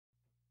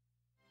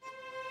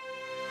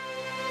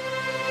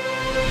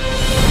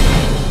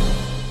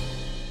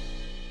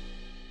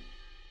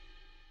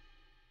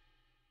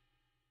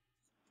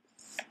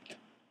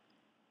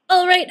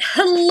Alright,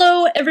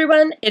 hello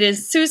everyone, it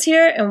is Suze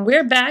here, and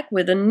we're back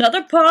with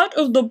another part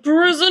of the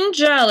prison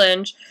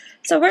challenge.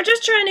 So we're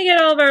just trying to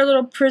get all of our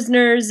little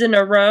prisoners in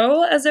a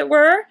row, as it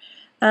were.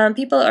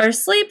 People are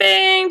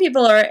sleeping,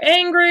 people are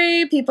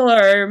angry, people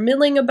are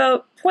milling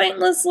about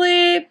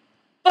pointlessly,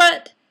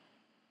 but,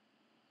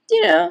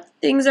 you know,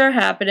 things are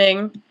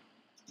happening.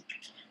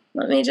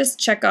 Let me just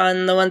check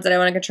on the ones that I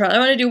want to control. I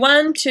want to do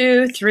 1,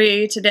 2,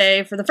 3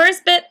 today for the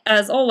first bit,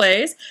 as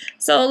always.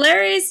 So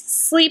Larry's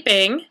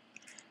sleeping.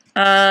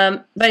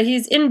 But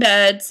he's in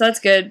bed, so that's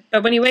good.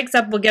 But when he wakes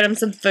up, we'll get him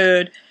some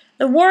food.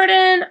 The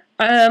warden,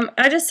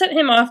 I just sent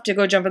him off to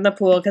go jump in the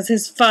pool because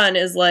his fun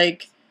is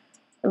like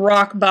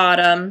rock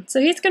bottom.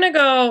 So he's gonna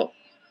go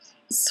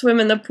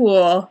swim in the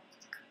pool.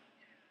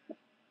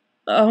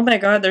 Oh my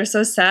god, they're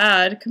so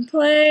sad.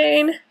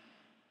 Complain.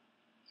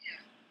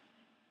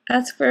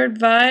 Ask for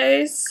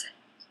advice.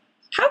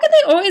 How can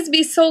they always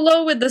be so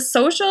low with the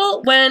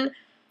social when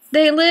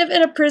they live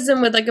in a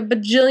prison with like a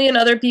bajillion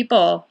other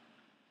people?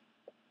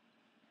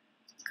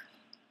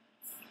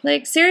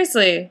 Like,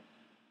 seriously.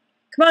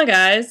 Come on,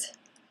 guys.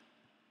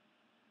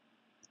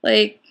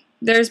 Like,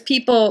 there's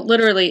people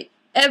literally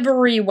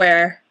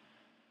everywhere.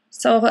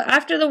 So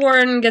after the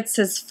warden gets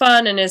his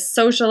fun and his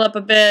social up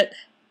a bit,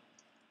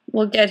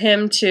 we'll get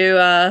him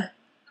to,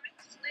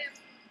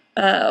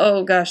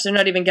 oh gosh, they're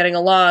not even getting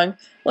along.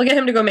 We'll get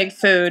him to go make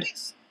food.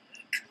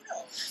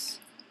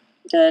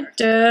 Da,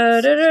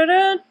 da, da,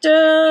 da,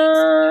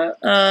 da,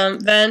 da.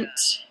 Vent.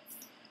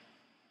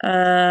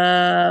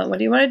 What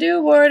do you want to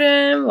do,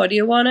 warden? What do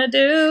you want to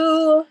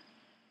do?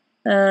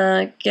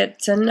 Get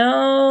to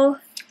know.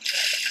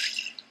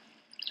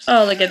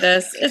 Oh, look at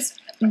this. It's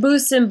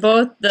boosting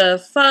both the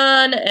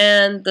fun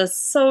and the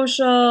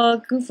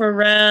social. Goof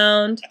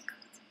around.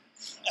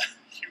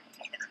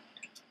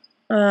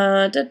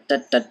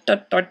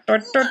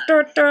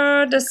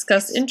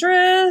 Discuss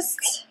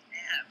interests.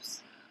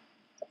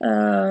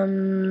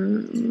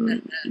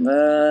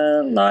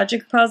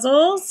 Logic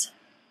puzzles.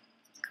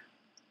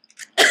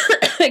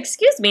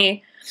 Excuse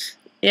me.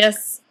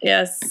 Yes,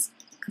 yes.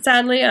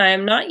 Sadly, I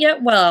am not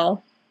yet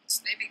well.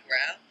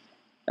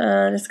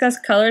 Discuss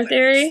color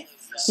theory.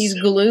 He's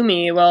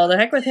gloomy. Well, the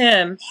heck with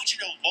him.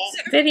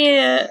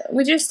 Vivian,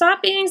 would you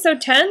stop being so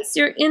tense?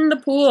 You're in the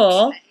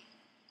pool.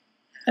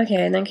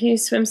 Okay, and then can you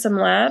swim some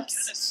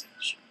laps?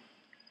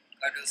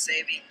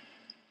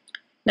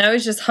 Now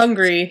he's just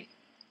hungry.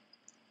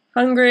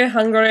 Hungry,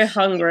 hungry,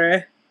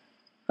 hungry.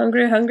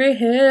 Hungry, hungry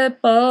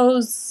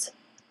hippos.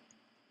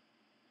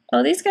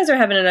 Oh, these guys are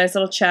having a nice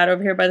little chat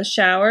over here by the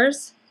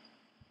showers.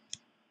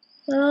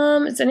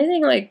 Is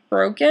anything, like,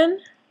 broken?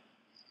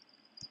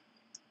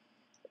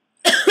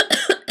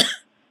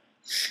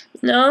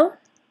 No?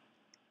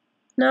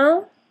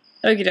 No?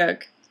 Okie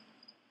doke.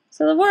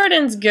 So the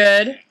warden's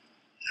good.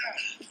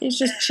 He's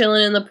just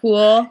chilling in the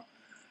pool.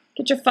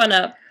 Get your fun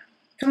up.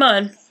 Come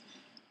on.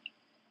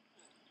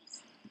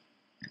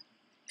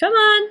 Come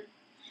on.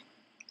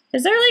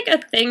 Is there, like,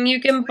 a thing you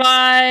can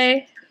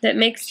buy that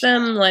makes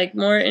them, like,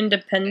 more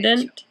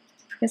independent?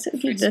 I guess it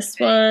would be this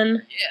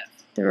one.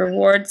 The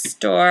reward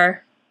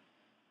store.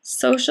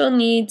 Social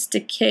needs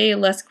decay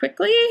less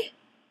quickly.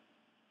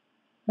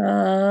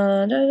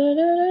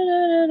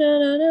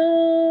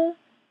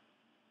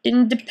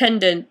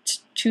 Independent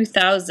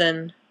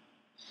 2000.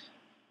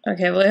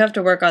 Okay, we'll have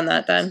to work on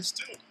that then.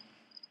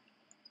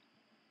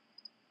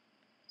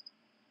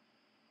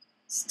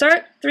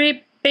 Start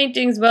 3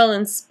 paintings well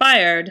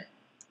inspired.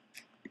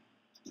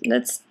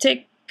 Let's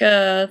take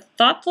a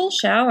thoughtful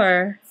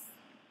shower.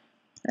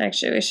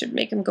 Actually, we should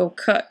make him go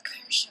cook.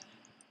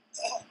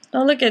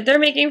 Oh, look at, they're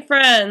making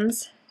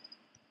friends.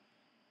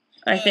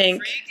 I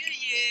think.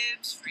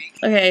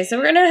 Okay, so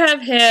we're gonna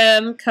have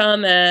him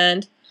come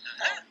and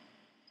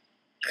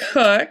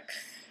cook.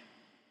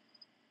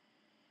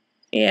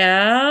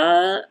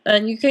 Yeah,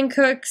 and you can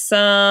cook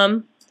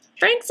some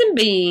franks and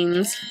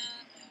beans.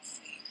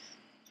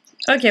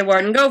 Okay,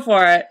 warden, go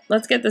for it.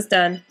 Let's get this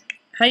done.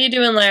 How you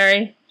doing,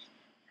 Larry?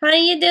 How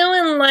you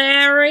doing,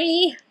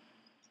 Larry?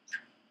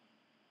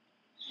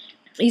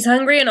 He's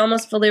hungry and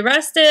almost fully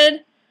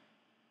rested.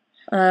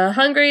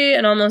 Hungry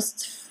and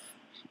almost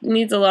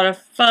needs a lot of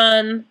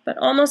fun, but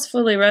almost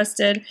fully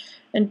rested.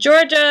 And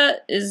Georgia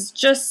is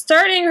just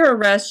starting her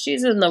rest.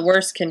 She's in the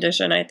worst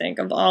condition, I think,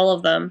 of all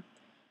of them.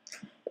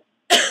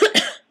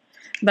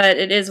 But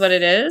it is what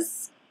it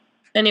is.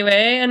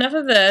 Anyway, enough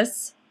of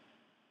this.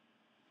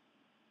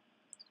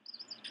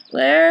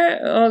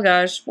 There, oh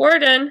gosh,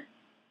 warden.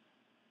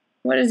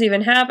 What is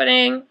even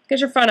happening? Get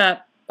your fun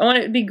up. I want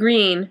it to be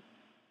green.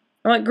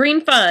 I want green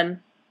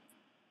fun.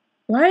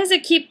 Why does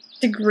it keep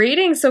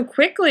degrading so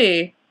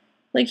quickly?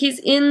 Like he's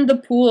in the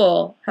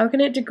pool. How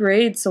can it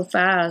degrade so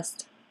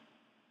fast?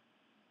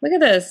 Look at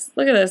this.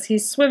 Look at this.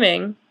 He's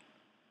swimming.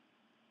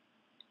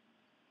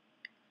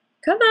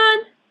 Come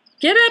on.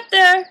 Get up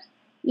there.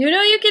 You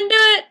know you can do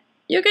it.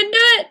 You can do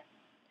it.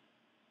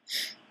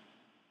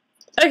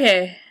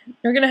 Okay.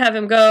 We're going to have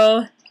him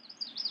go.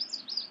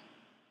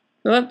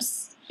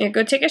 Whoops. Yeah,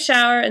 go take a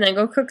shower and then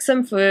go cook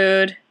some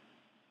food.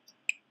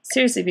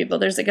 Seriously, people,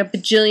 there's like a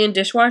bajillion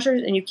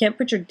dishwashers and you can't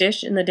put your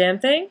dish in the damn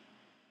thing?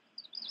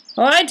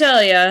 Oh, I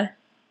tell ya.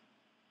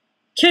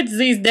 Kids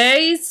these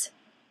days.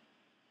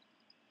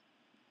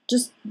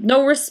 Just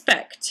no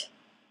respect.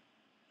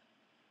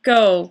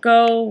 Go,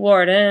 go,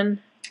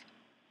 Warden.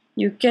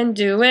 You can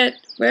do it.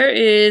 Where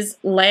is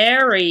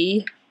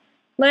Larry?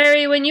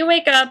 Larry, when you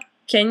wake up,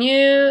 can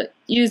you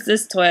use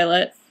this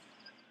toilet?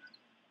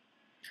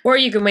 Or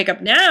you can wake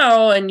up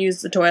now and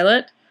use the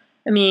toilet.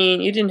 I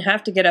mean, you didn't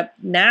have to get up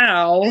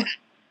now.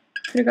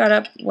 Could have got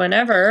up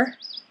whenever.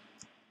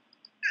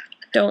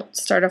 Don't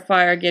start a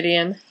fire,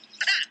 Gideon.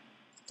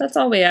 That's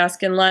all we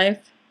ask in life.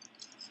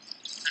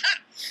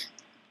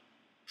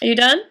 Are you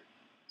done?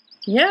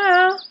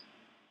 Yeah.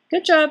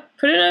 Good job.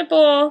 Put it in a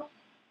bowl.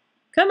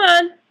 Come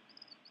on.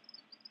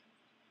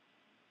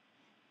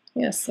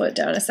 I'm gonna slow it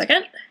down a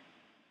second.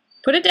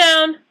 Put it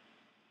down.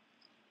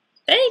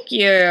 Thank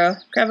you.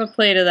 Grab a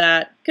plate of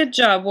that. Good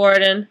job,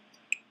 Warden.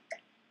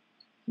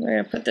 We're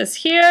gonna put this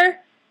here.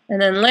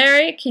 And then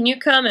Larry, can you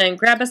come and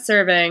grab a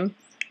serving?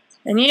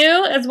 And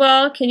you as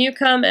well, can you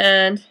come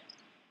and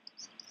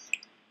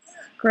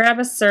grab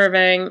a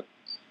serving?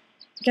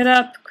 Get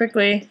up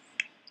quickly.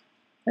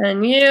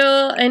 And you,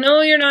 I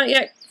know you're not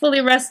yet fully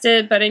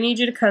rested, but I need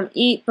you to come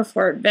eat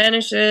before it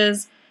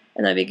vanishes,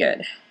 and that'd be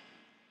good.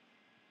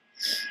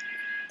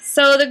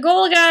 So the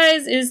goal,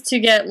 guys, is to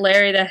get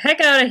Larry the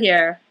heck out of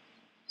here.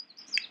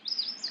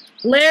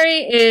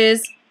 Larry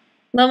is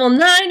level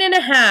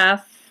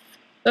 9.5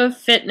 of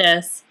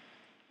fitness.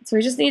 So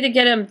we just need to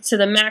get him to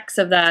the max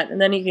of that, and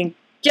then he can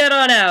get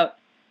on out.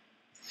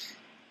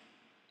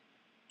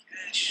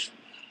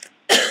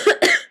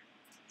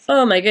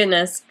 Oh my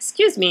goodness,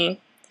 excuse me.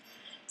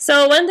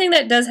 So one thing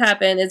that does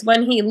happen is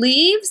when he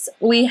leaves,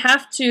 we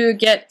have to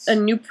get a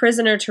new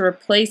prisoner to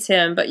replace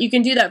him, but you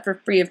can do that for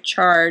free of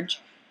charge.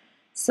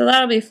 So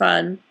that'll be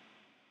fun.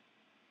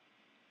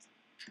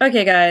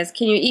 Okay guys,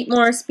 can you eat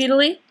more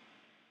speedily?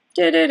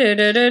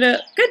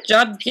 Good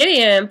job,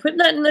 Gideon, putting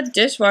that in the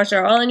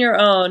dishwasher all on your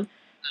own.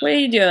 What are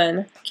you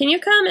doing? Can you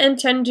come and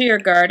tend to your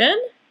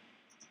garden?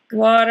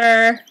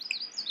 Water,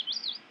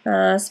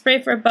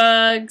 spray for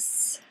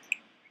bugs.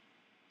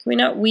 Can we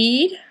not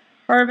weed?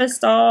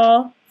 Harvest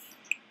all.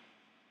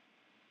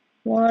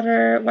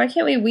 Water. Why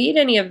can't we weed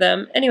any of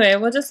them? Anyway,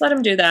 we'll just let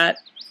him do that.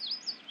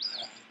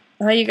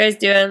 How you guys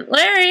doing?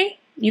 Larry,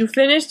 you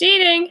finished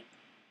eating.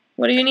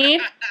 What do you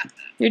need?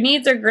 Your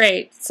needs are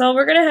great. So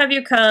we're going to have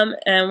you come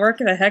and work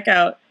the heck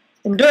out.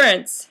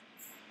 Endurance.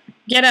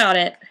 Get on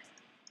it.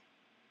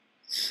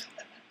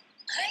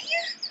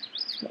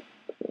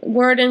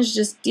 Warden's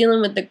just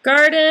dealing with the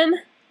garden.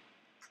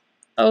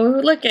 Oh,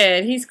 look at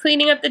it. He's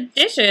cleaning up the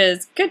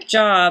dishes. Good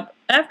job.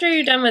 After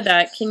you're done with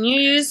that, can you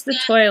use the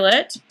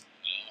toilet?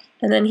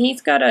 And then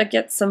he's got to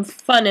get some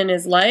fun in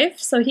his life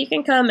so he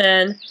can come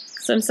and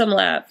swim some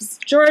laps.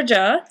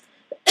 Georgia,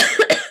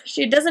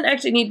 she doesn't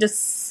actually need to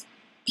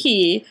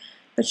pee,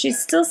 but she's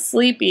still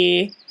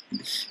sleepy.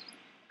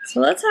 So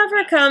let's have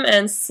her come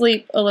and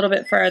sleep a little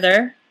bit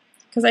further,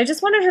 because I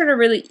just wanted her to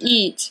really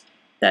eat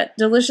that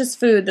delicious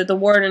food that the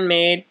warden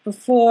made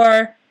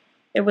before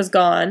it was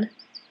gone.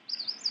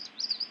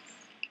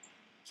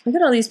 Look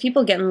at all these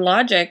people getting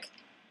logic.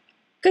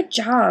 Good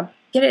job.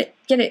 Get it,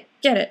 get it,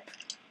 get it.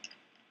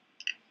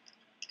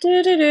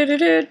 Do do do do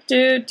do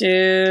do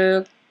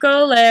do.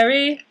 Go,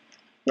 Larry.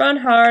 Run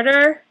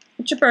harder.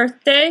 It's your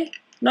birthday.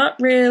 Not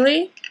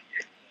really.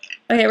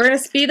 Okay, we're gonna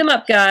speed them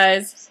up,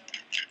 guys.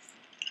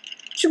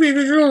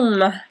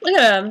 Look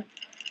at him.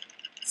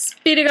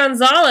 Speedy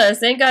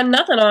Gonzalez ain't got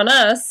nothing on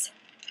us.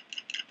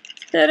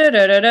 I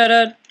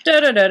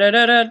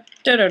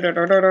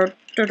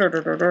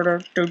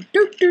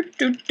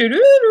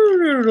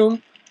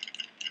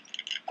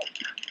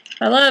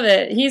love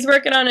it. He's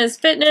working on his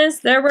fitness.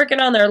 They're working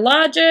on their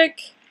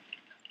logic.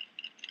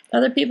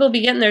 Other people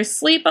be getting their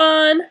sleep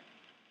on.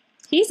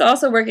 He's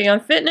also working on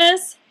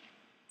fitness.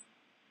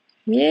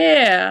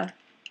 Yeah.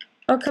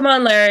 Oh, come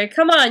on, Larry.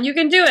 Come on, you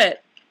can do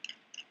it.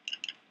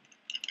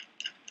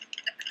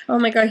 Oh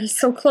my god, he's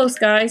so close,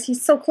 guys.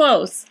 He's so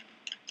close.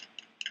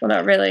 Well,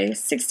 not really.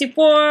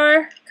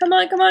 64. Come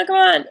on, come on, come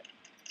on.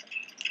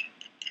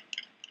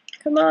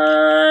 Come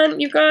on.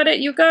 You got it,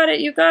 you got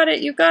it, you got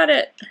it, you got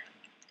it.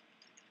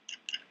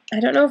 I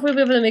don't know if we'll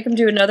be able to make him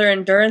do another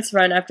endurance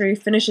run after he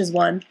finishes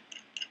one.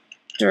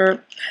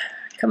 Derp.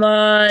 Come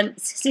on.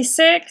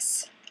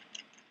 66.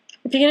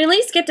 If you can at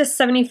least get to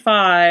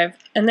 75,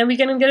 and then we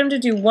can get him to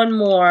do one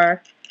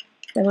more,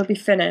 then we'll be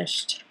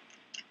finished.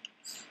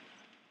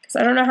 Because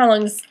I don't know how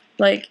long this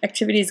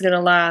activity is going to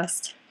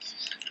last.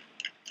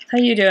 How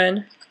you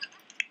doing?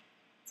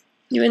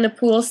 You in the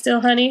pool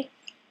still, honey?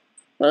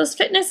 Well, his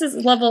fitness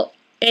is level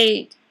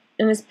 8,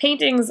 and his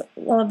painting's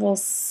level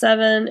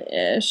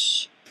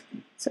 7-ish.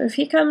 So if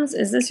he comes,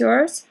 is this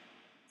yours?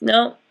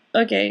 No?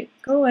 Okay,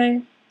 go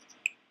away.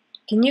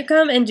 Can you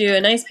come and do a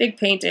nice big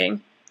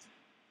painting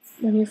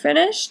when you're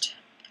finished?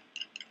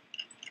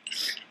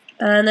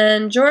 And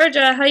then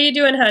Georgia, how you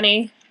doing,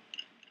 honey?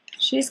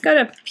 She's got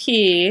to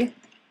pee.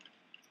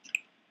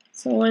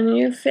 So when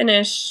you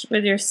finish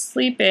with your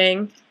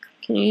sleeping,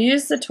 can Can you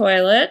use the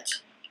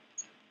toilet?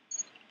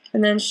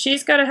 And then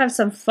she's got to have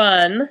some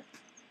fun.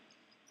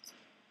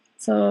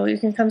 So you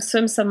can come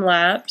swim some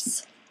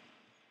laps.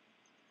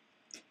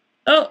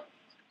 Oh,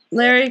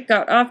 Larry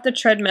got off the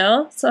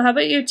treadmill. So how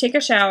about you take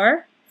a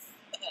shower?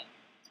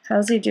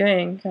 How's he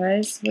doing,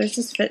 guys? Where's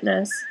his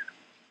fitness?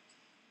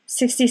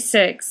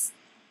 66.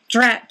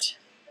 Drat.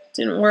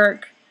 Didn't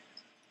work.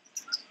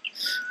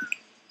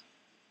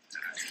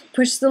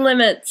 Push the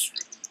limits.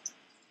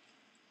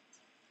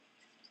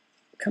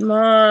 Come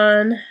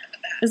on.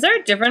 Is there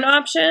a different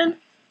option?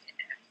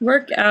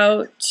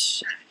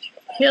 Workout.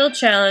 Hill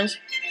challenge.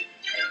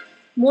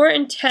 More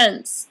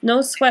intense.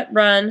 No sweat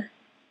run.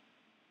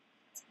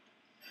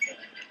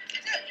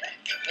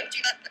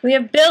 We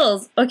have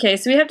bills. Okay,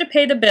 so we have to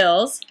pay the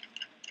bills.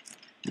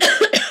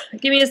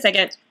 Give me a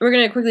second. We're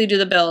going to quickly do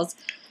the bills.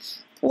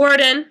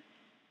 Warden.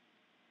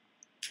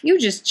 You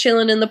just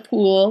chilling in the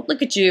pool.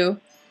 Look at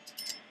you.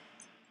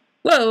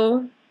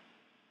 Whoa.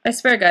 I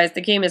swear, guys,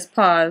 the game is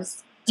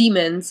paused.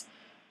 Demons.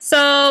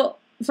 So,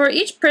 for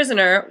each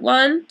prisoner,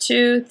 1,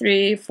 2,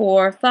 3,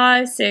 4,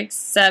 5, 6,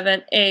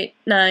 7, 8,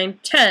 9,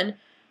 10,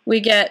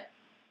 we get,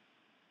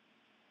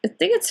 I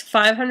think it's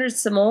 500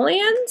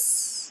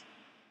 simoleons?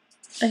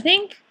 I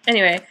think.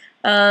 Anyway,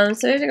 so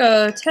we have to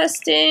go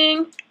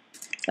testing.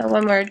 So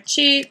one more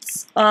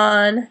cheats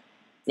on,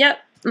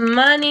 yep,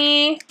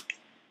 money.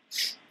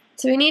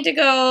 So we need to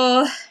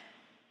go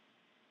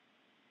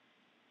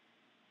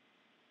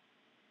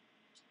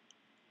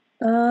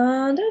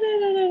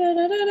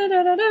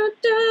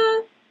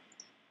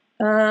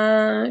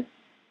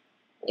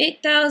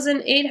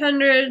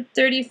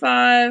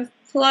 8,835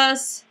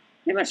 plus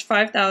pretty much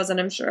 5,000,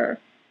 I'm sure.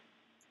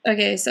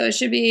 Okay, so it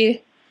should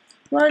be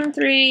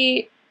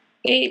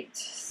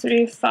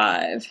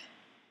 13835.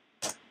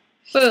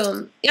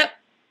 Boom. Yep.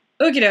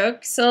 Okie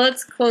doke. So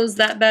let's close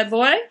that bad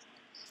boy.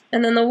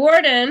 And then the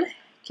warden,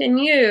 can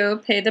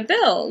you pay the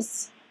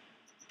bills?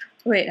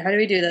 Wait, how do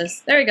we do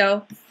this? There we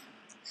go.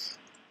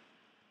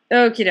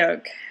 Okie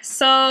doke.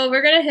 So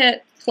we're going to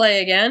hit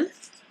play again.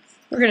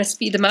 We're going to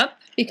speed them up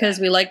because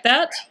we like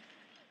that.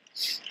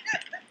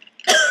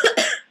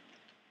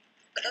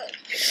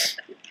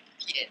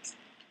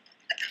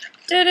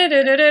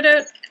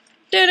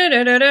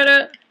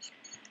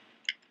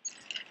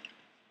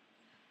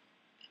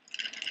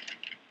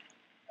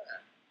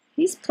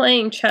 He's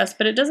playing chess,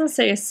 but it doesn't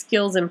say his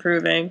skills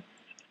improving.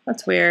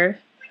 That's weird.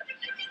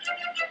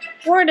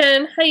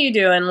 Warden, how you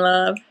doing,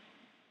 love?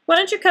 Why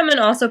don't you come and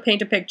also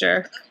paint a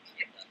picture?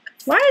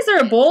 Why is there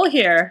a bowl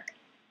here?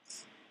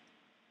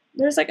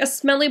 There's like a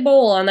smelly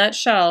bowl on that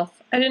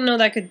shelf. I didn't know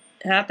that could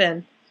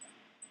happen.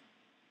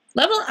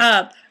 Level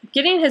up.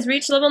 Gideon has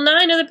reached level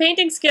 9 of the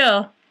painting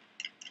skill.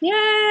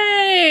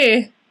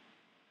 Yay!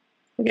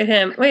 Look at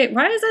him. Wait,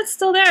 why is that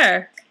still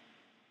there?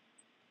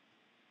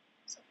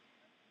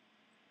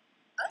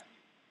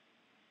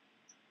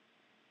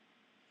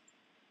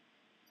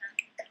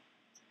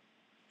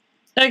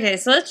 Okay,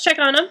 so let's check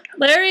on him.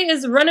 Larry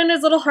is running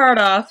his little heart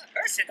off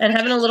and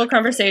having a little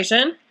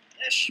conversation.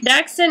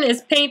 Daxton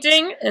is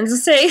painting and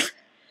safe.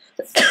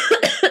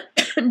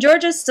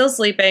 George is still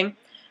sleeping,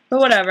 but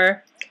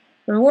whatever.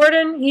 The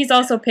warden, he's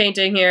also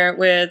painting here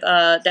with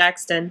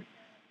Daxton.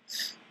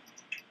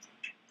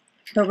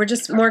 But we're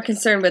just more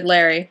concerned with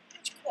Larry.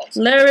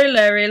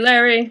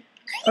 Larry.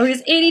 Oh,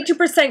 he's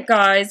 82%,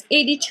 guys.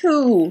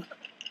 82.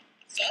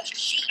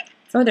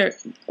 Oh, there.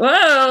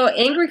 Whoa,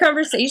 angry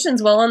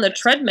conversations while on the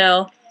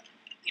treadmill.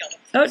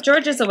 Oh,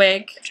 George is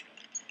awake.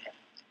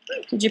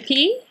 Did you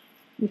pee?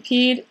 You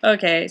peed?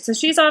 Okay, so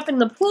she's off in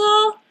the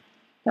pool.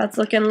 That's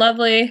looking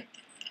lovely.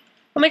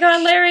 Oh my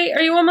god, Larry,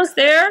 are you almost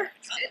there?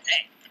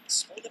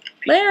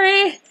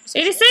 Larry,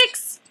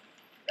 86.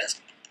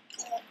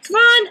 Come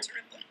on.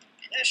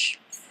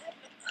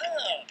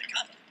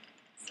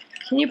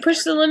 Can you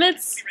push the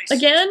limits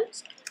again?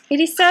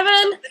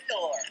 87.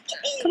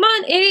 Come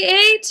on,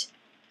 88.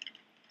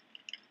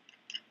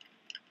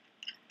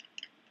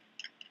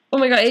 Oh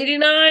my god,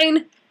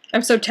 89.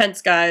 I'm so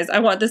tense, guys. I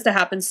want this to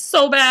happen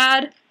so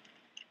bad.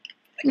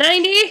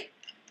 90.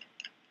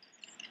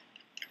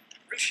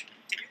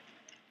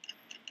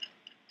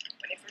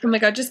 Oh my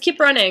god, just keep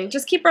running.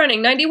 Just keep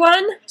running.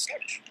 91.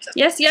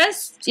 Yes.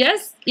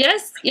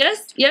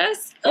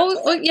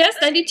 Oh, yes,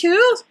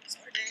 92.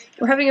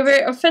 We're having a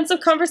very offensive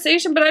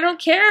conversation, but I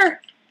don't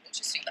care.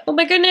 Oh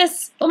my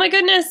goodness.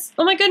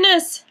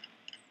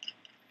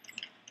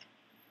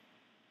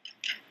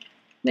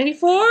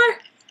 94.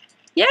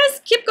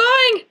 Yes, keep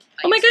going.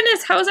 Oh my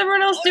goodness, how is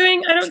everyone else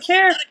doing? I don't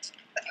care.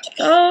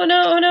 Oh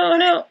no.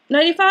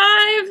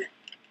 95.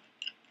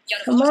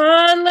 Come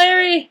on,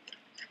 Larry.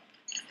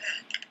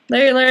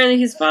 Larry,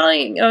 he's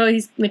falling. Oh,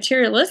 he's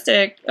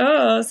materialistic.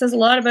 Oh, it says a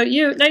lot about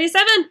you.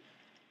 97.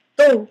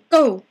 Go.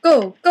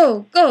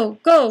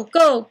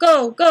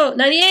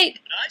 98.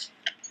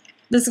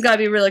 This has got to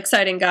be real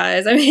exciting,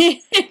 guys. I mean,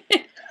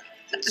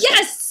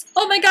 yes!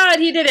 Oh my god,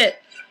 he did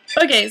it.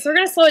 Okay, so we're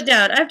going to slow it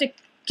down. I have to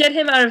get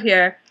him out of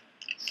here.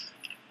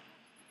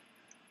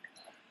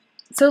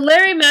 So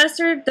Larry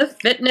mastered the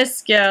fitness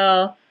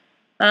skill.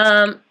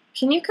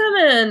 can you come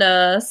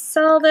and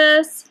sell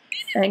this?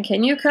 And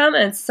can you come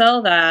and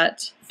sell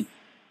that?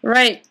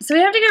 Right, so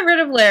we have to get rid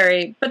of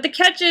Larry, but the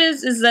catch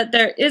is that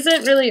there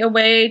isn't really a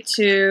way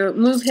to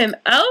move him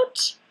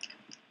out.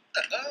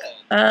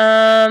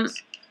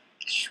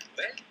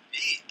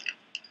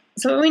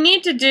 So what we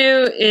need to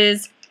do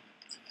is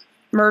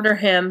murder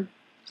him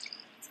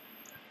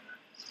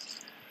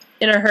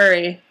in a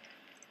hurry.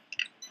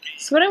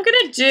 So what I'm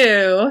gonna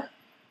do,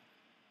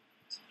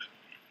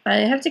 I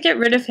have to get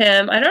rid of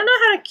him. I don't know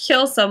how to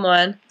kill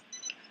someone.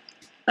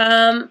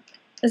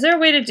 Is there a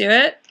way to do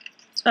it?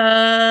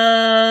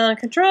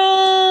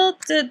 Control,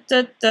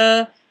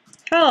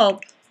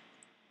 help.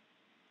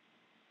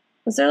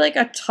 Was there like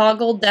a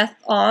toggle death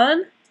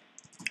on?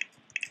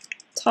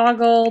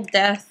 Toggle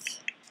death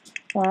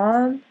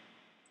on?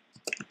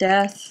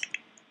 Death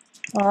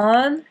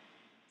on?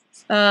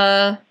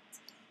 What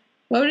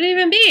would it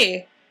even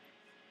be?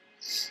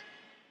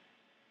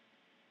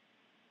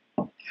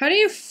 How do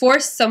you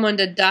force someone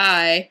to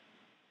die?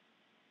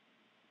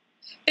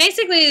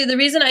 Basically, the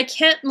reason I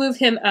can't move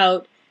him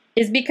out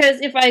is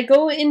because if I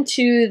go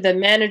into the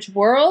managed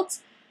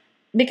worlds,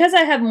 because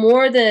I have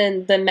more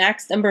than the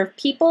max number of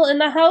people in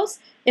the house,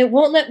 it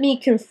won't let me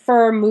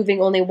confirm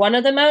moving only one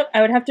of them out.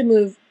 I would have to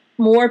move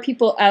more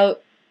people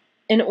out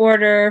in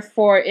order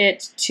for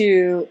it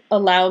to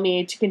allow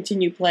me to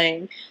continue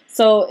playing.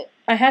 So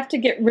I have to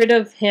get rid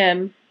of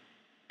him.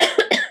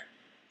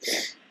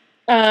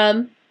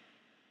 In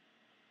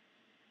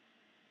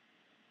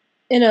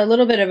a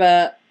little bit of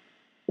a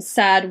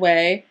sad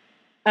way.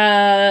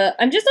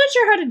 I'm just not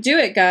sure how to do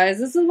it, guys.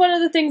 This is one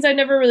of the things I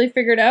never really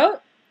figured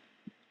out.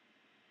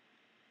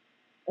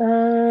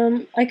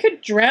 I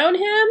could drown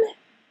him.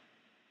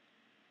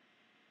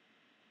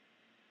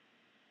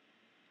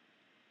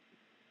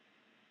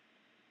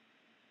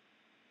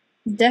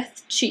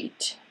 Death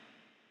cheat.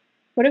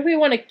 What if we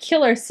want to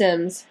kill our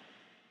Sims?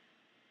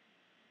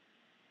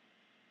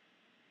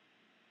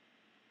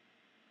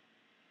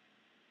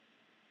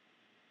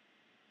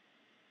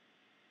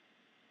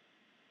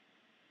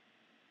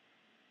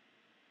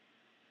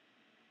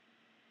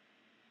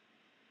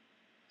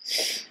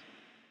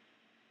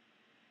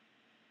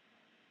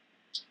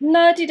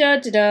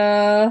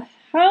 La-di-da-di-da.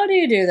 How do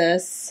you do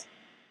this?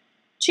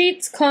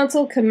 Cheats,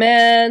 console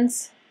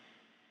commands.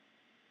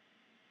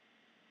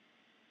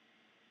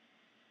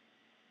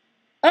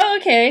 Oh,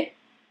 okay.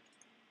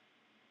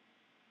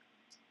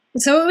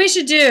 So what we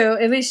should do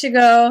is we should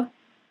go...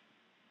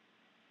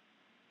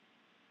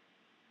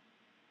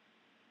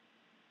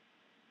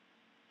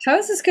 How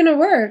is this gonna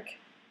work?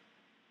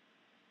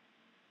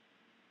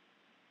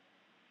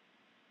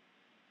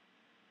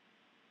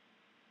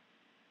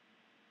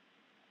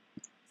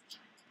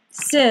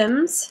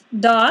 Sims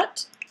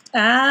dot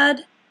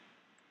add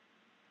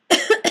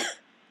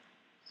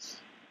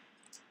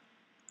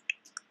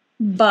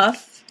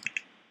buff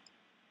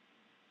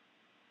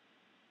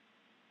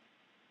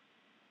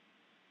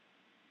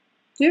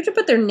do you have to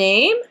put their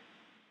name?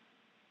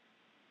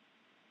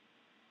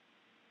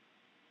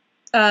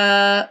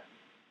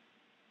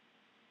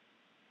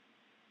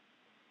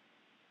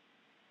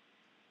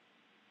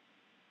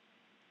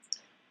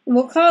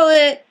 We'll call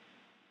it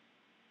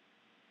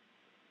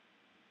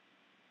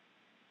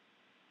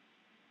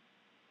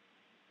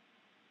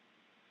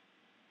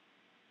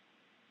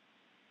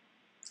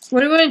what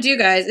do we want to do,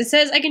 guys? It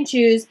says I can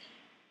choose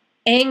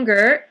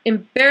anger,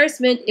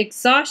 embarrassment,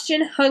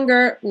 exhaustion,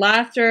 hunger,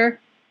 laughter,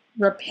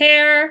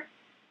 repair.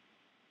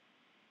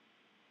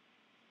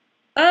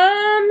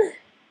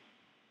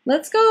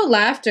 Let's go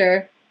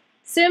laughter.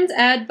 Sims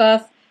add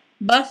buff,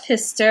 buff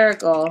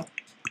hysterical.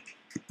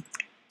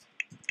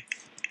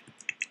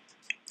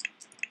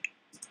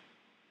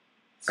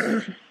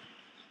 I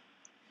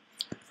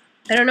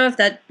don't know if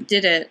that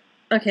did it.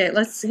 Okay,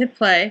 let's hit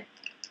play.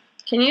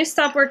 Can you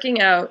stop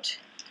working out?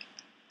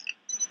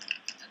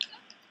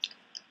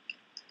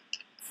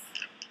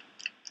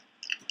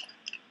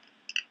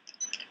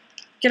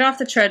 Get off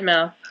the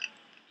treadmill.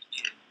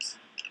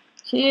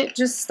 Can you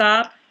just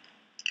stop?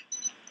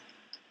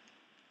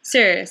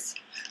 Serious.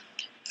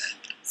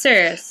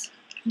 Serious.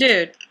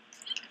 Dude.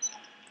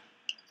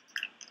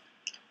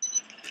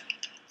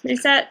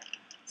 Reset.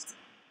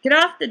 Get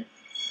off the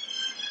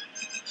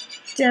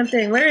damn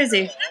thing. Where is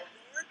he?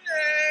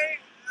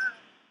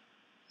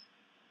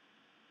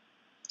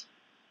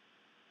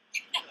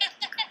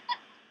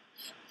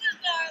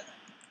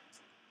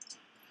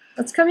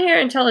 Let's come here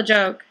and tell a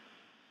joke.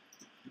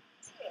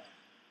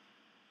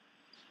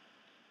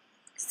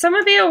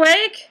 Someone be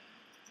awake?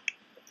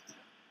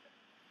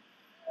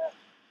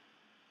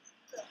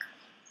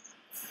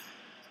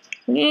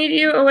 We need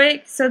you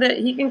awake so that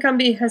he can come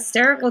be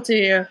hysterical to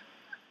you.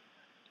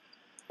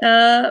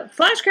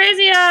 Flash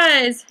crazy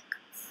eyes!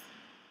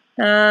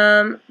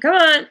 Come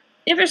on,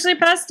 officially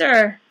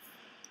pester.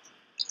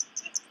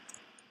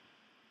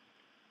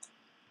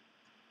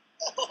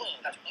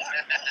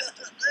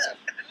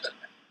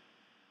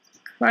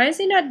 Why is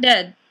he not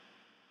dead?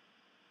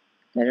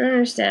 I don't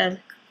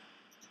understand.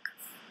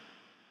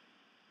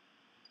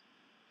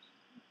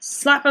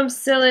 Slap him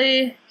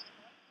silly.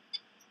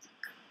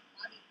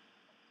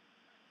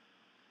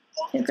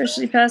 Can't push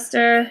any past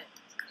her.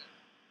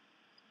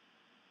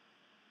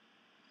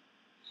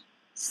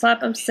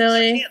 Slap him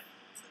silly.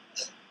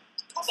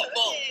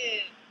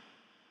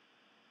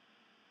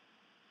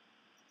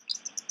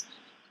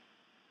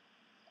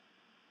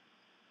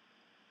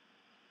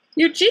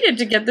 You cheated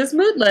to get this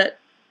moodlet.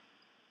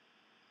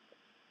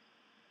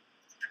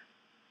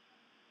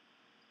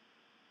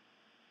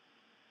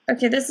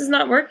 Okay, this is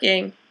not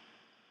working.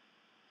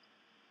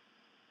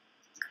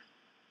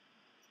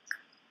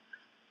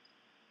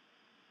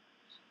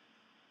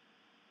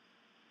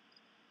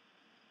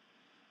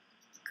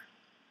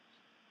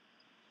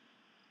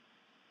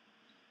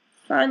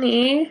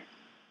 Funny.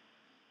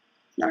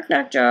 Knock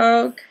knock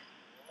joke.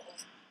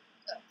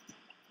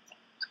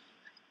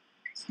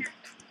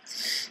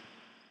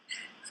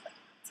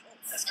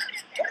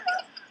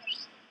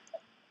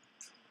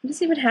 What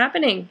is even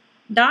happening?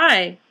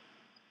 Die.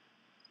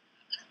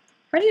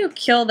 How do you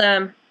kill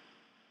them?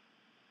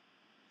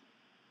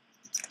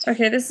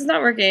 Okay, this is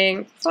not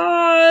working.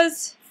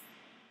 Pause.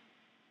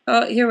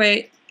 Oh, here,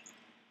 wait.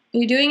 Are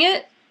you doing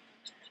it?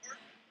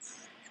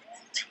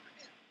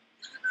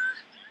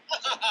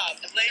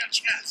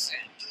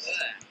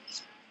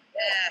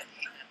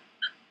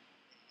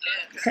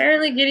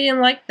 Apparently Gideon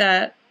liked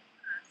that.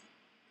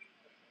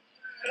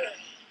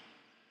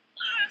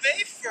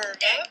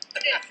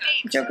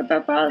 Joke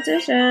about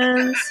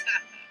politicians.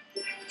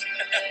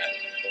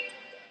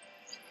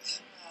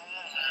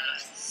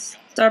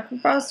 Start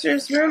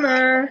preposterous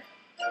rumor.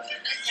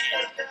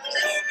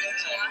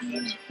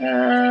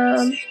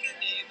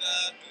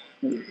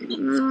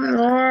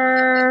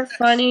 More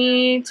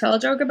funny. Tell a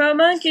joke about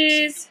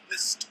monkeys.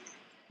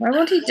 Why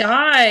won't he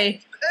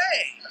die?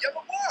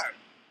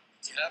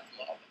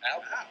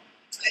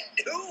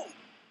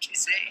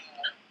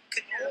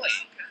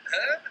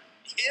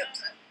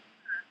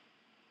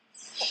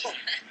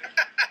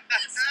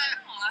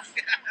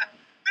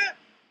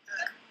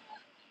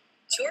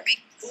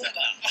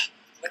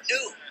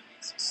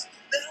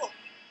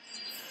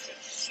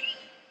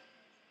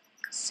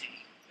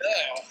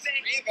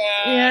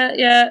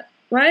 Yeah.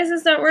 Why is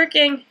this not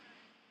working?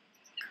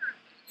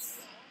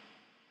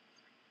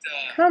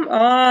 Come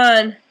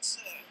on.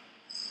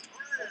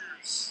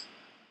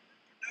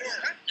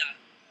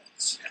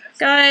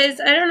 Guys,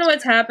 I don't know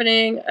what's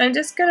happening. I'm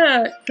just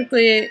gonna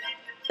quickly...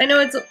 I know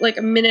it's like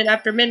a minute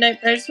after midnight,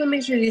 but I just want to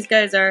make sure these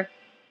guys are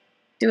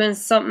doing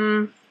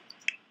something.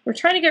 We're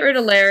trying to get rid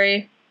of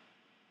Larry.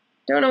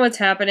 Don't know what's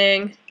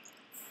happening.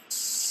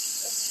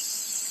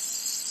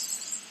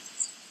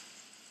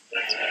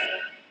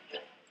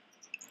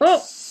 Oh,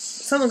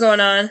 something going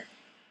on.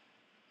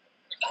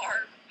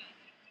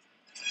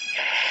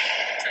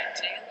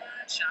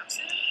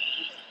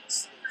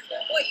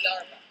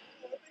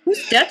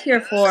 Who's Death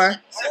here for?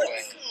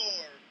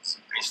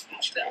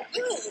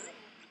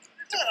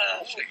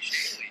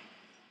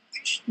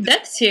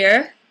 Death's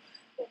here.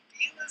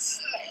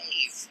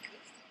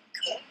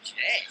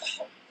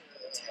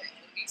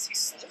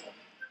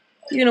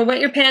 You gonna wet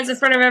your pants in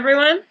front of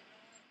everyone?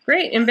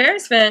 Great,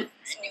 embarrassment.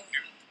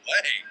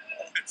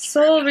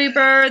 Soul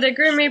Reaper, the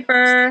Grim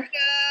Reaper.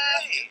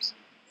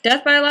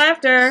 Death by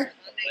laughter.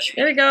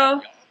 There we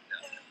go.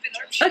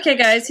 Okay,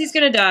 guys, he's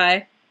gonna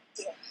die.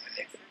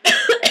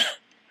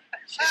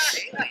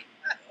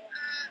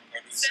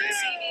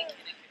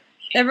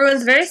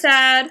 Everyone's very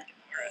sad.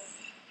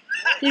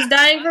 He's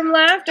dying from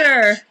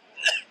laughter.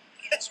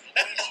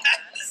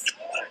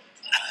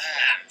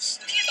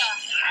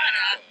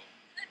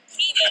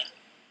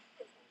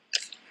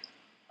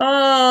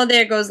 Oh,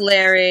 there goes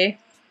Larry.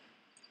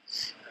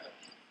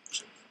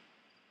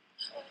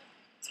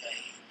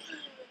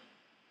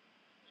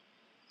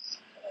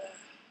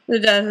 The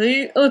death.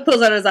 He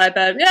pulls out his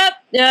iPad.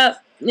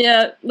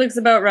 Yep. Looks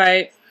about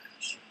right.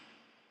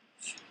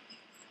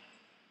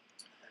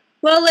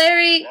 Well,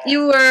 Larry,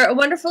 you were a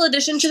wonderful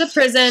addition to the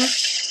prison.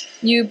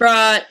 You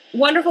brought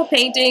wonderful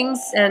paintings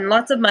and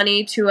lots of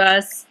money to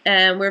us,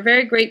 and we're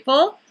very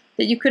grateful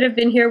that you could have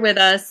been here with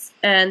us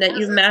and that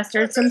you've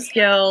mastered some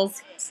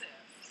skills,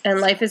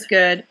 and life is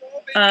good.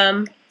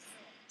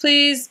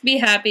 Please be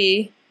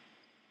happy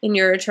in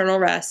your eternal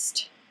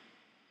rest.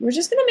 We're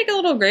just going to make a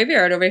little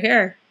graveyard over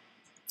here.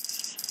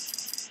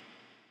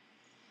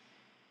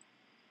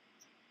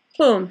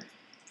 Boom.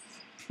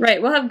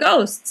 Right, we'll have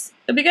ghosts.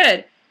 It'll be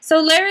good. So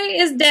Larry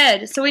is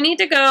dead, so we need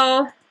to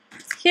go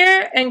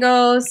here and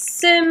go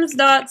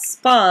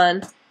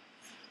sims.spawn.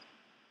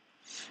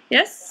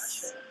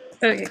 Yes?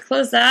 Okay,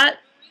 close that.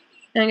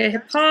 And I'm going to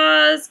hit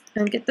pause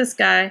and get this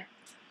guy.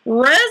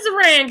 Res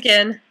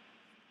Rankin.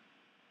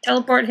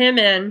 Teleport him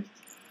in.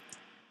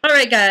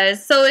 Alright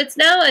guys, so it's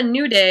now a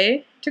new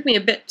day. Took me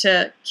a bit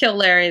to kill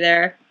Larry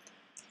there.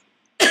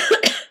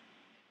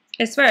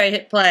 I swear I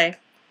hit play.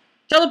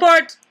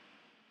 Teleport!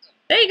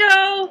 There you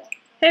go!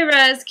 Hey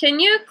Rez, can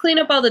you clean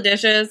up all the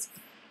dishes?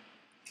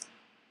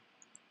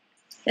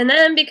 And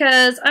then,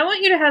 because I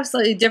want you to have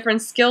slightly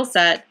different skill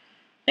set,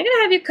 I'm going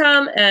to have you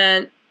come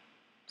and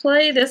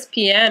play this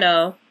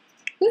piano.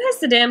 Who has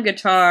the damn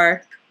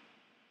guitar?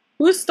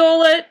 Who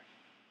stole it?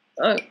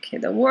 Okay,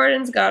 the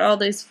warden's got all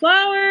these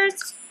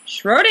flowers.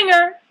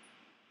 Schrodinger.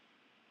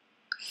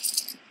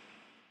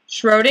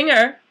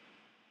 Schrodinger.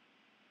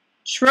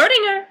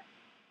 Schrodinger.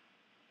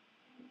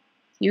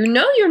 You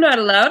know you're not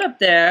allowed up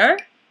there.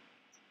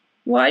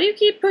 Why do you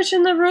keep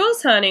pushing the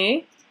rules,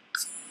 honey?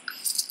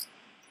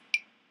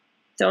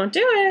 Don't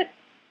do it.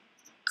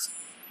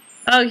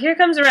 Oh, here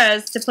comes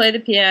Rez to play the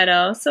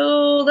piano.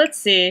 So, let's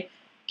see.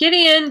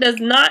 Gideon does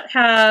not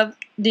have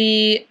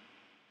the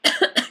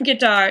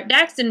guitar.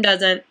 Daxton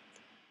doesn't.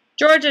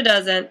 Georgia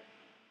doesn't.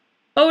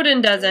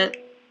 Odin doesn't.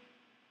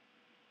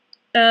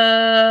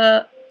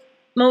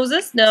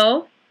 Moses?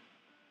 No.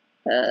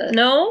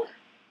 No.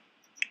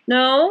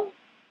 No.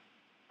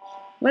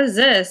 What is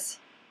this?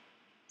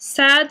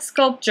 Sad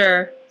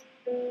sculpture.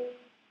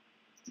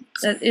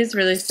 That is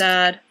really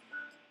sad.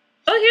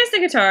 Oh, here's the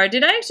guitar.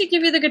 Did I actually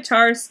give you the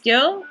guitar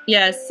skill?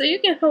 Yes, so you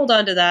can hold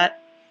on to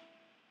that.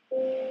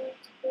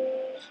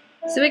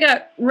 So we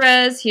got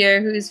Rez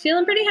here, who's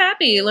feeling pretty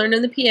happy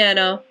learning the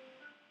piano.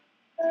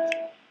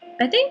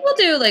 I think we'll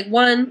do like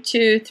 1,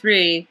 2,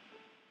 3.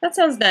 That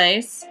sounds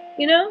nice.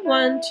 You know?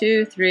 1,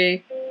 2,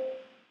 3.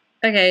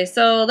 Okay,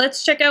 so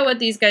let's check out what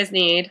these guys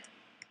need.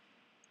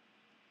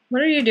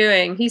 What are you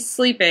doing? He's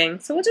sleeping.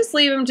 So we'll just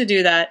leave him to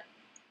do that.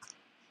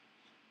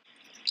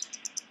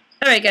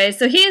 Alright guys,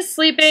 so he is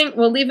sleeping.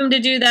 We'll leave him to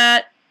do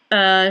that.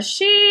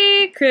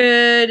 She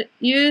could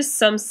use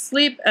some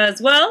sleep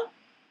as well.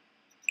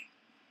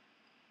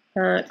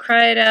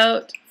 Cry it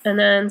out and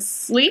then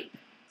sleep.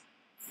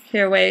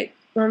 Here, wait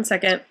 1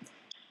 second.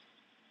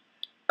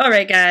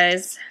 Alright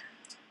guys.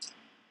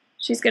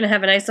 She's gonna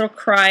have a nice little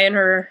cry in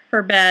her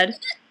bed.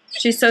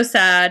 She's so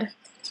sad.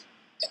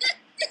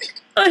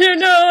 I don't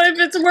know if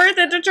it's worth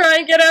it to try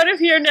and get out of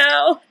here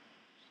now.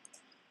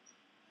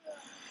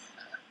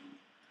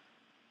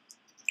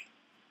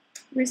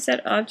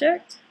 Reset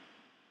object.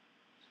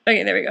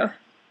 Okay, there we go.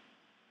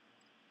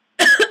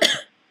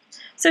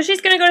 So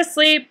she's gonna go to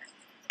sleep.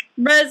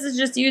 Rez is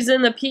just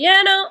using the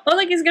piano. Oh,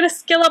 like he's gonna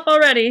skill up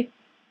already.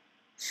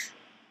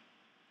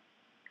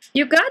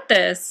 You got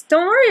this.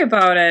 Don't worry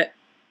about it.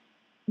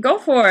 Go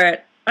for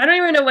it. I don't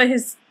even know what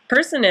his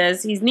person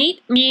is. He's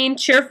neat, mean,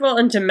 cheerful,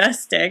 and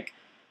domestic.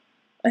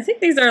 I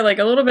think these are like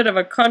a little bit of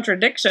a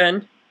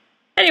contradiction.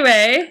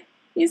 Anyway,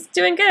 he's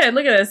doing good.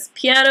 Look at this.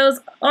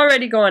 Piano's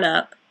already going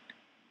up.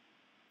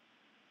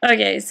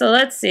 Okay, so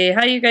let's see.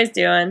 How you guys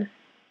doing?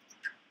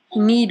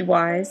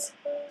 Need-wise.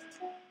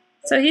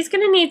 So he's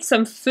going to need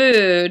some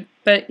food,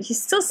 but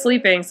he's still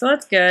sleeping, so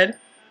that's good.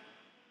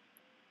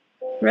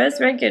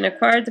 Rez Rankin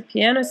acquired the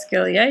piano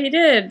skill. Yeah, he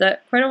did.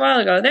 That quite a while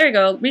ago. There you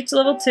go. Reach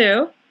level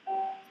 2.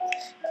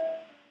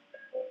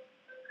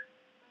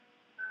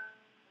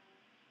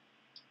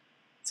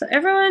 So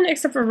everyone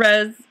except for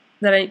Rez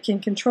that I can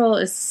control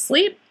is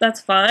asleep.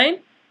 That's fine.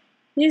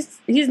 He's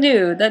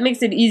new. That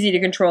makes it easy to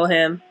control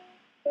him.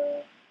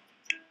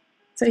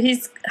 So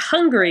he's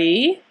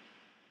hungry.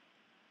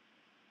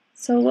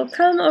 So we'll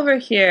come over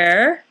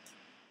here.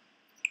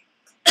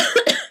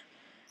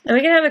 And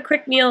we can have a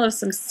quick meal of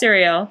some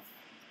cereal.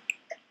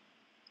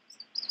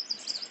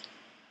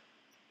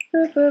 Oh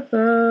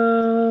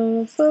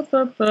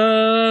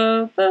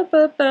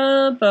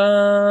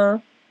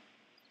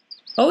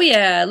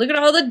yeah, look at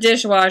all the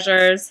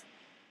dishwashers.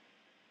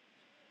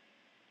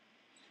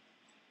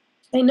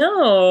 I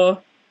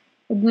know.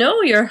 I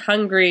know you're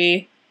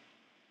hungry.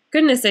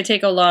 Goodness, they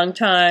take a long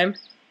time.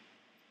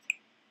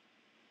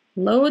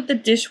 Load the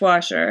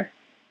dishwasher.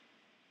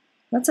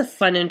 That's a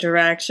fun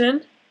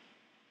interaction.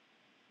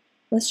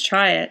 Let's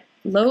try it.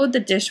 Load the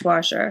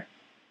dishwasher.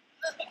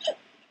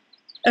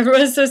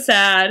 Everyone's so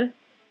sad.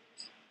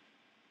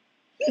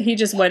 He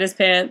just wet his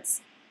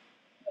pants.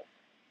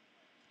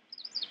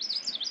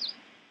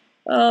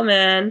 Oh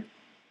man.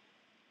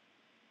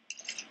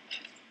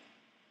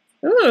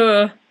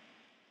 Ooh.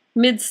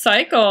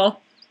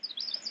 Mid-cycle.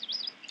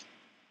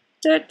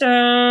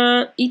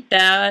 Da-da. Eat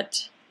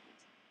that.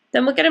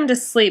 Then we'll get him to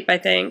sleep, I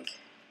think.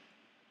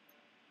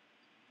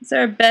 Is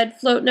there a bed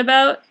floating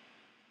about?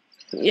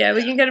 Yeah,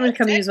 we can get him to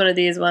come use one of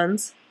these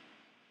ones.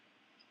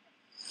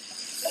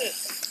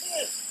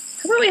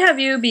 How about we have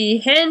you be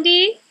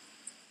handy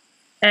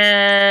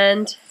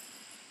and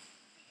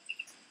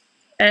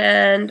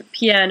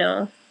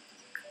piano.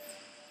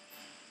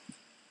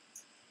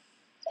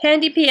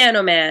 Handy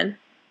piano man.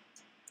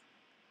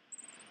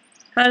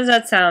 How does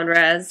that sound,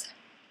 Rez?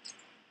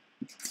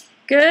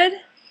 Good?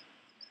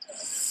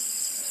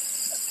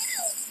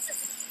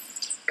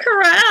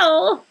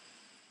 Corral!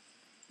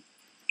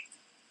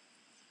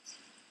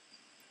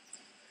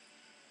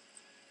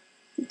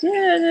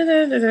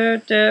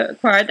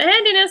 Acquired the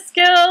handiness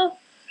skill.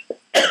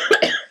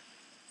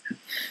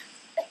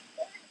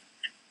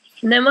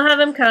 And then we'll have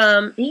him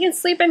come. He can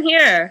sleep in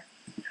here.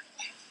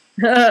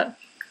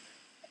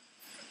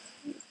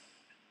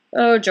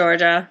 Oh,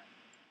 Georgia.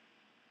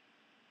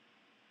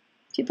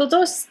 People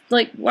don't,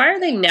 like, why are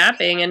they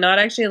napping and not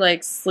actually,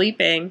 like,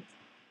 sleeping?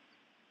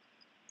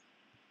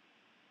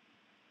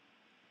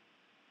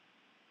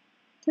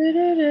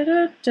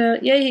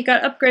 Yeah, he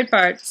got upgrade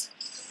parts.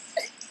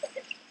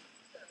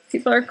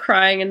 People are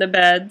crying in the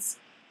beds.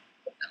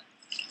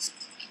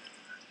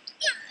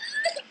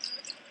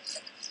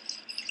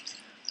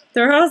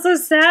 They're all so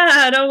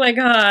sad. Oh my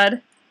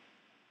god.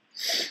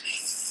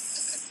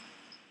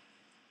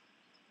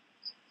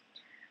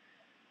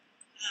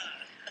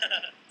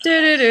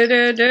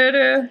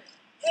 Do-do-do-do-do-do.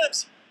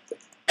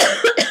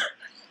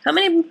 How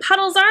many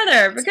puddles are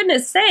there? For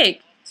goodness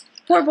sake.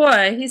 Poor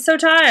boy. He's so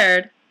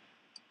tired.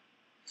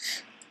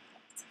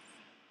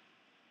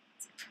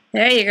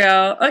 There you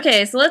go.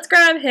 Okay, so let's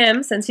grab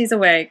him since he's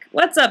awake.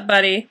 What's up,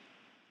 buddy?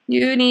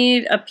 You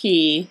need a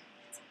pee.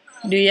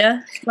 Do ya?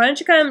 Why don't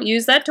you come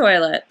use that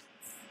toilet?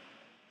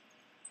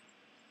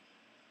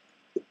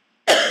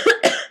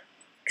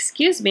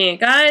 Excuse me,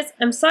 guys.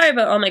 I'm sorry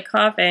about all my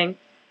coughing.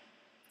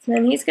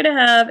 And he's gonna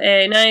have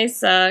a nice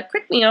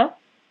quick meal.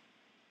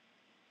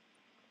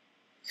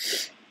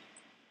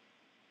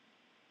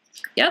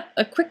 Yep,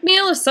 a quick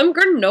meal of some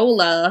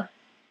granola.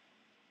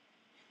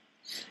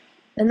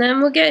 And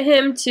then we'll get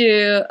him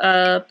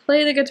to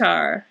play the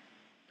guitar.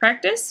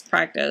 Practice?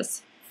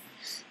 Practice.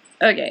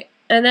 Okay,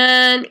 and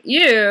then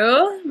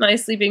you, my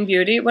sleeping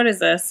beauty, what is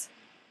this?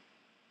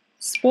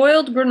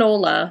 Spoiled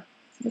granola.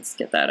 Let's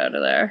get that out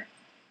of there.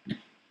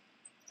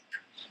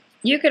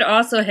 You could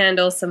also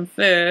handle some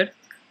food.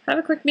 Have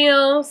a quick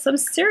meal, some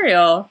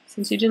cereal,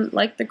 since you didn't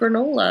like the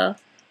granola.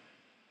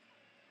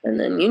 And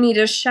then you need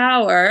a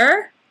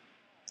shower.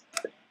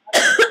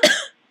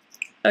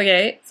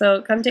 Okay,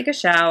 so come take a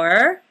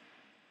shower.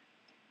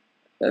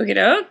 Okie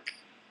doke.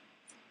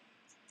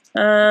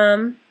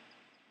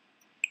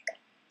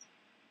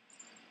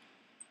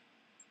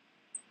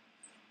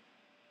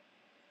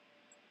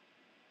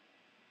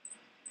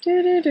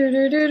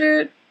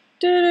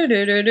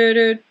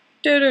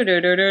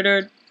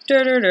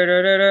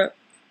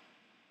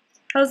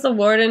 How's the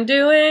warden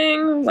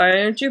doing? Why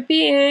aren't you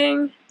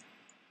peeing?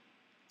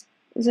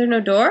 Is there no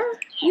door?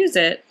 Use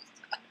it.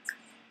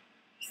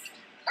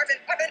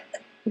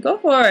 Go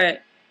for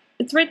it.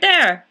 It's right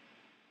there.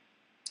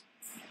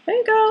 There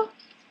you go.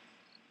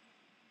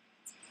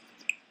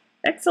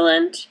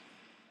 Excellent.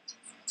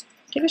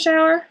 Take a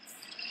shower.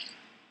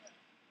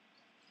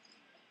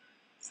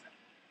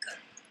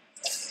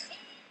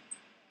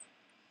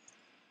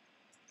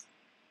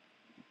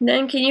 And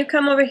then can you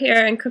come over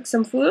here and cook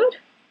some food?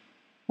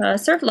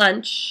 Serve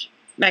lunch.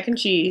 Mac and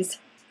cheese.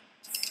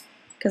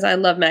 Because I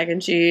love mac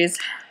and cheese.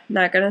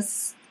 Not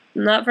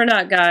for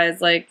naught,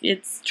 guys. Like,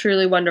 it's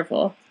truly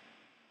wonderful.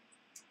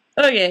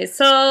 Okay,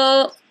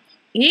 so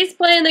he's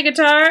playing the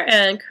guitar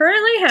and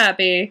currently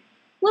happy.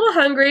 A little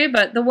hungry,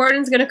 but the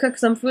warden's gonna cook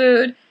some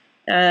food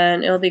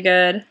and it'll be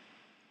good.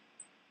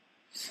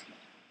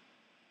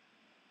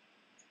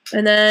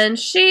 And then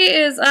she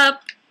is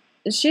up.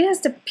 She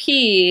has to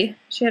pee.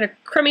 She had a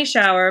crummy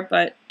shower,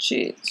 but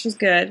she's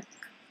good.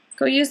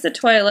 Go use the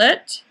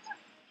toilet.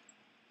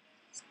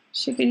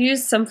 She could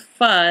use some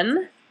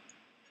fun.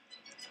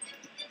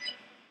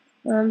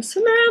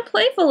 Swim around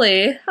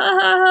playfully. Ha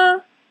ha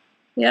ha.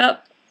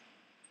 Yep.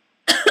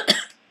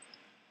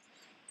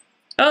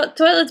 Oh,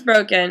 toilet's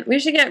broken. We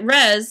should get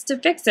Rez to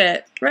fix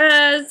it.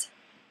 Rez!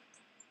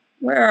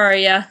 Where are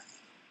ya?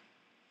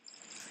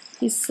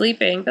 He's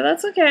sleeping, but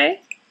that's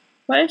okay.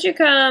 Why don't you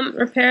come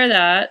repair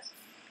that?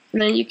 And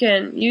then you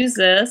can use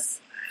this.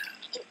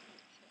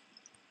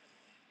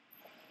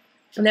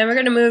 And then we're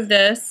going to move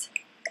this.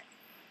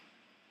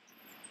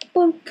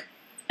 Boink.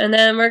 And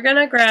then we're going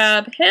to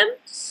grab him.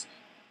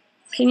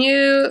 Can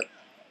you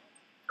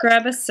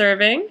grab a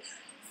serving?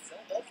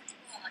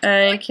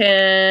 And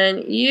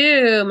can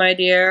you, my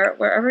dear,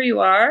 wherever you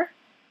are,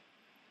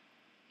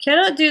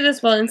 cannot do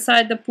this while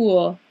inside the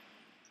pool.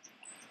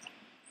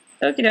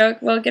 Okie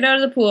doke. Well, get out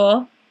of the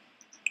pool.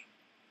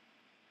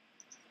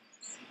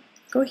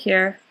 Go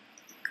here.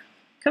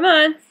 Come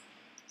on.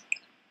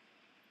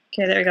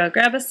 Okay, there we go.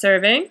 Grab a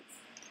serving.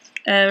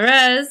 And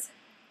Rez,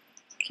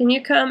 can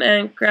you come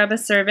and grab a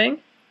serving?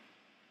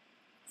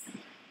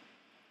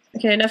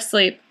 Okay, enough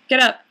sleep. Get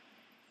up.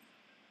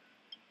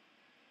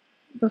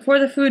 Before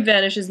the food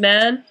vanishes,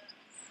 man.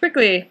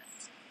 Quickly.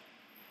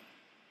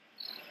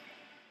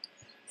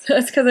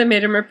 That's because I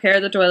made him repair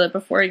the toilet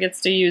before he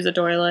gets to use a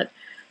toilet.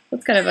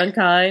 That's kind of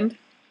unkind.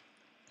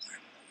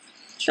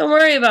 Don't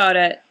worry about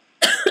it.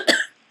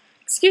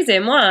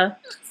 Excusez-moi.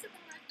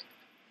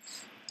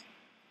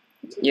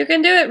 You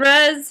can do it,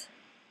 Rez.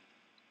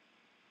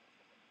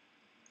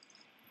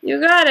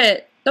 You got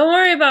it. Don't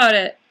worry about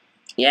it.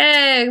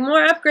 Yay,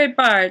 more upgrade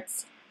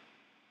parts.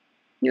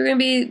 You're going to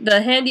be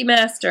the handy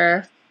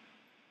master.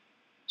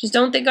 Just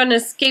don't think on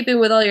escaping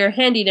with all your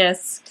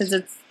handiness, because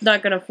it's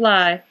not going to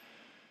fly.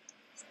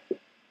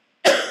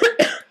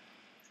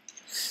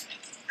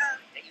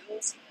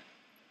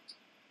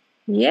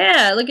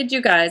 Yeah, look at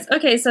you guys.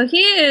 Okay, so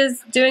he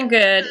is doing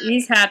good.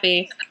 He's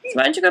happy. So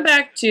why don't you go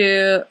back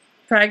to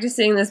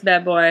practicing this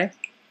bad boy?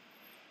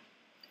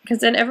 Because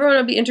then everyone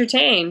will be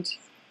entertained.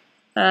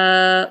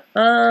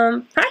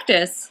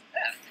 Practice.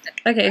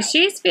 Okay,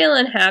 she's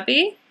feeling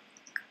happy.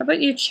 How about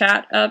you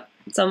chat up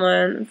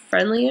someone?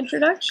 Friendly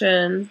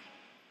introduction.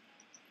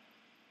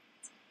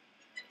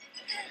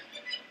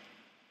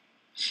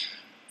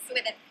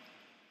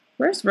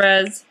 Where's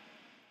Rez?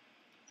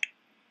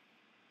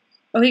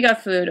 Oh, he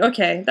got food.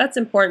 Okay, that's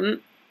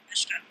important.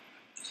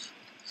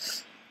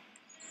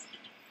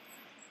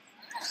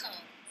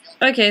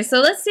 Okay, so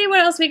let's see what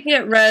else we can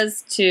get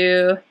Rez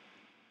to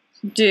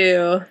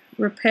do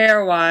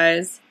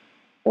repair-wise.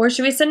 Or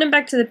should we send him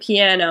back to the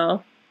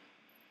piano?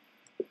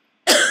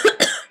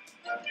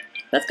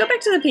 Let's go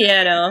back to the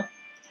piano.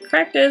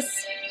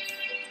 Practice.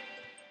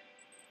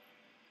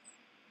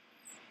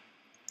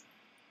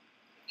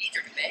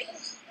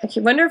 I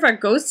wonder if our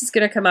ghost is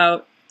gonna come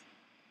out.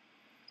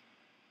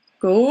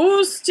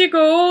 Ghosty,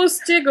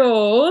 ghosty,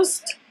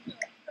 ghost.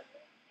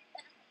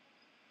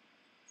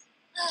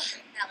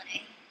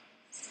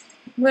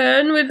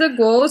 When will the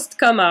ghost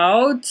come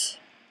out?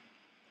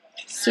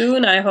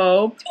 Soon, I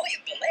hope.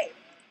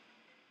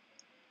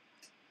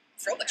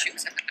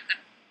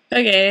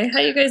 Okay, how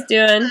you guys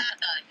doing?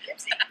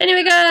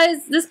 Anyway,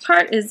 guys, this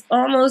part is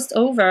almost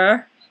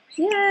over.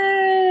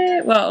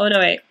 Yay! Well, oh no,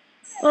 wait.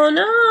 Oh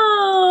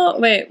no!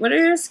 Wait, what are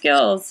your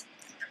skills?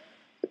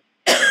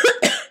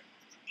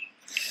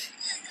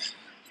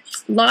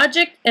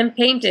 Logic and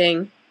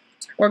painting.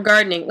 Or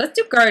gardening. Let's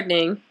do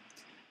gardening.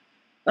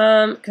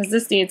 Because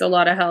this needs a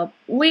lot of help.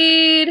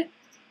 Weed.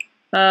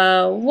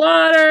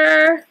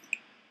 Water.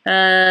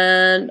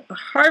 And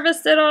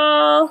harvest it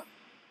all.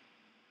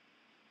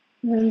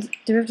 And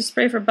do we have to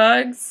spray for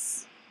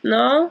bugs?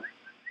 No?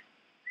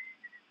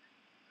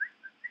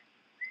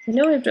 I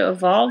know we have to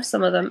evolve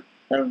some of them.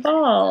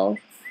 Evolve.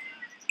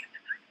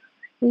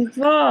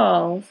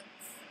 Evolve.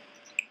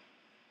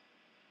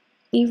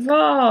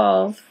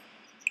 Evolve.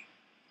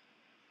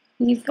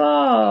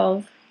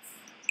 Evolve.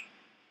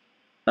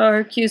 Oh,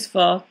 her queue's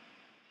full.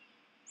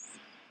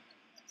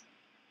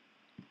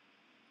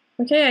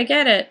 Okay, I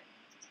get it.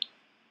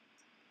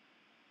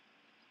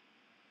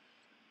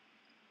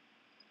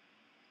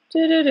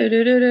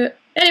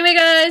 Anyway,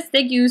 guys,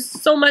 thank you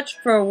so much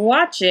for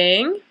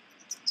watching.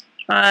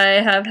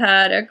 I have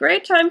had a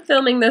great time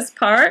filming this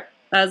part,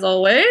 as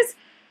always.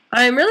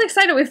 I'm really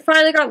excited we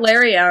finally got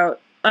Larry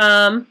out.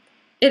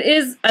 It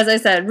is, as I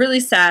said, really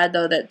sad,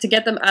 though, that to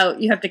get them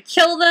out, you have to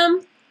kill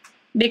them.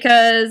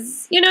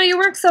 Because, you know, you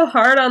work so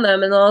hard on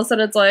them, and all of a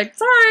sudden it's like,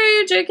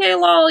 sorry,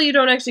 JK lol, you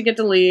don't actually get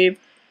to leave.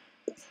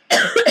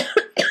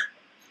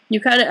 You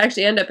kind of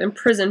actually end up in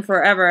prison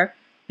forever,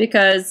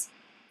 because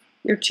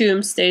your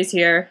tomb stays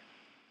here.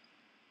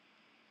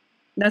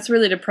 That's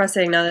really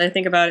depressing now that I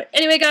think about it.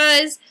 Anyway,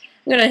 guys,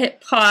 I'm going to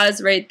hit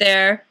pause right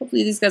there.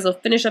 Hopefully these guys will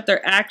finish up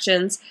their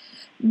actions.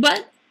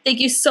 But thank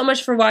you so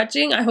much for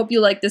watching. I hope you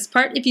liked this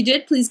part. If you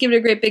did, please give it a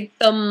great big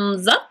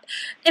thumbs up.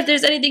 If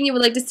there's anything you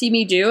would like to see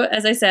me do,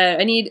 as I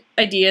said, I need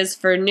ideas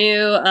for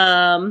new,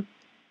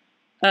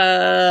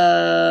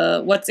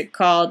 what's it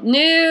called?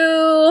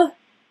 New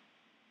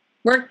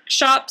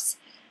workshops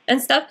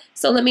and stuff.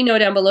 So let me know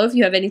down below if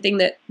you have anything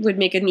that would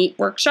make a neat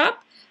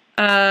workshop.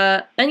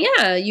 And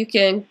yeah, you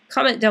can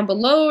comment down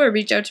below or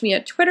reach out to me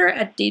at Twitter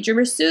at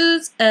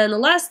DaydreamerSuze. And the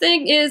last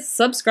thing is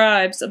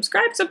subscribe.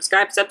 Subscribe,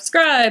 subscribe,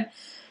 subscribe.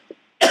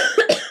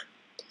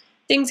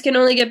 Things can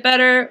only get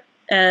better,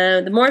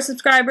 and the more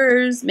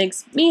subscribers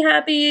makes me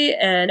happy,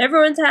 and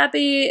everyone's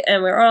happy,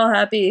 and we're all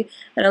happy.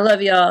 And I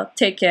love y'all.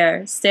 Take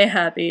care. Stay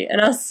happy.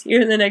 And I'll see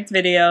you in the next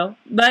video.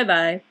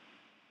 Bye-bye.